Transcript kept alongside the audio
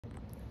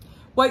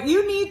What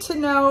you need to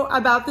know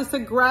about this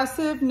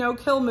aggressive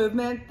no-kill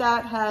movement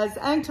that has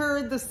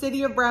entered the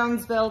city of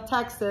Brownsville,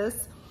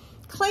 Texas,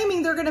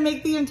 claiming they're going to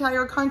make the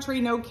entire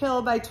country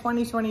no-kill by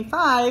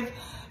 2025,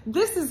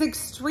 this is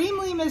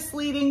extremely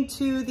misleading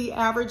to the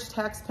average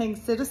tax-paying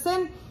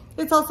citizen.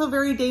 It's also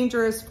very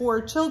dangerous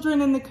for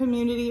children in the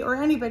community or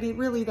anybody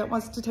really that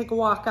wants to take a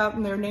walk out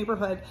in their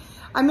neighborhood.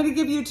 I'm going to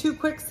give you two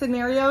quick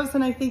scenarios,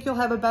 and I think you'll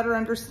have a better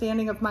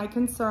understanding of my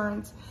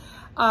concerns.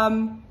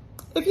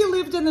 If you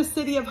lived in the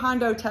city of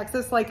Hondo,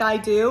 Texas, like I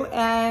do,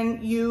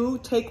 and you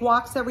take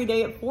walks every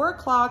day at 4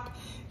 o'clock,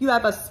 you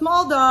have a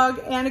small dog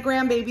and a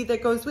grandbaby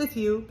that goes with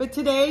you, but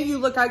today you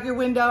look out your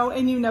window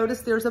and you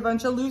notice there's a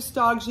bunch of loose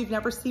dogs you've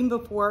never seen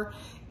before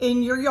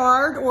in your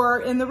yard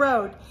or in the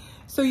road.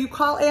 So you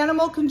call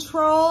animal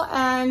control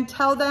and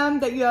tell them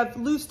that you have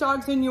loose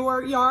dogs in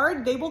your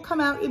yard. They will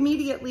come out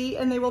immediately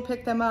and they will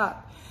pick them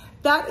up.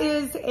 That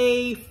is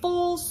a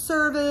full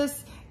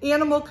service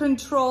animal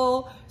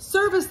control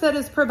service that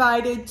is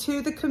provided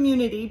to the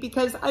community,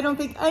 because I don't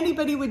think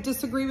anybody would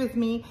disagree with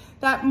me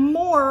that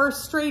more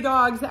stray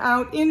dogs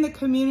out in the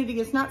community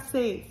is not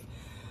safe.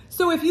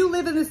 So if you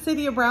live in the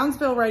city of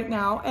Brownsville right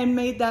now and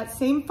made that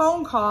same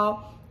phone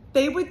call,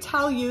 they would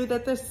tell you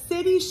that the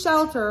city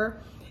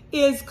shelter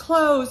is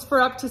closed for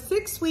up to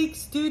 6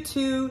 weeks due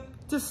to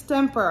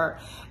distemper,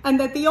 and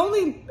that the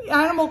only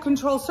animal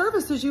control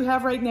services you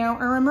have right now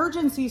are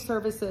emergency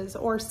services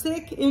or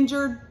sick,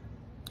 injured,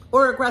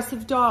 or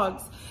aggressive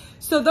dogs.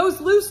 So those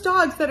loose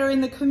dogs that are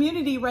in the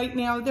community right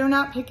now, they're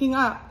not picking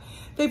up.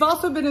 They've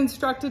also been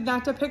instructed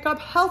not to pick up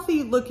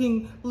healthy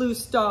looking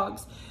loose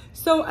dogs.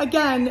 So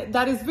again,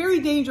 that is very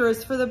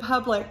dangerous for the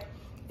public.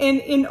 And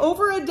in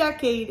over a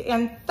decade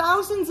and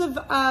thousands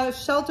of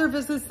shelter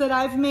visits that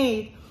I've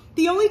made,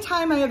 the only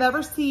time I have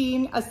ever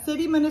seen a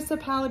city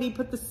municipality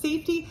put the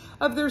safety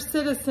of their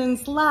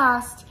citizens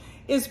last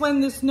is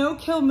when this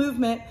no-kill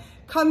movement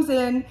comes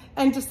in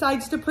and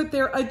decides to put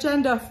their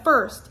agenda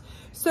first.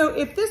 So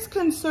if this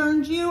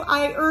concerns you,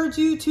 I urge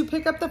you to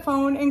pick up the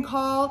phone and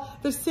call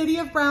the city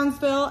of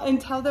Brownsville and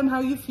tell them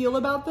how you feel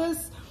about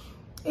this.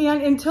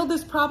 And until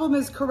this problem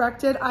is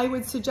corrected, I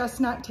would suggest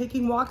not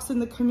taking walks in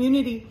the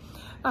community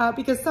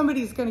because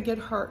somebody's going to get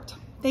hurt.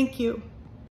 Thank you.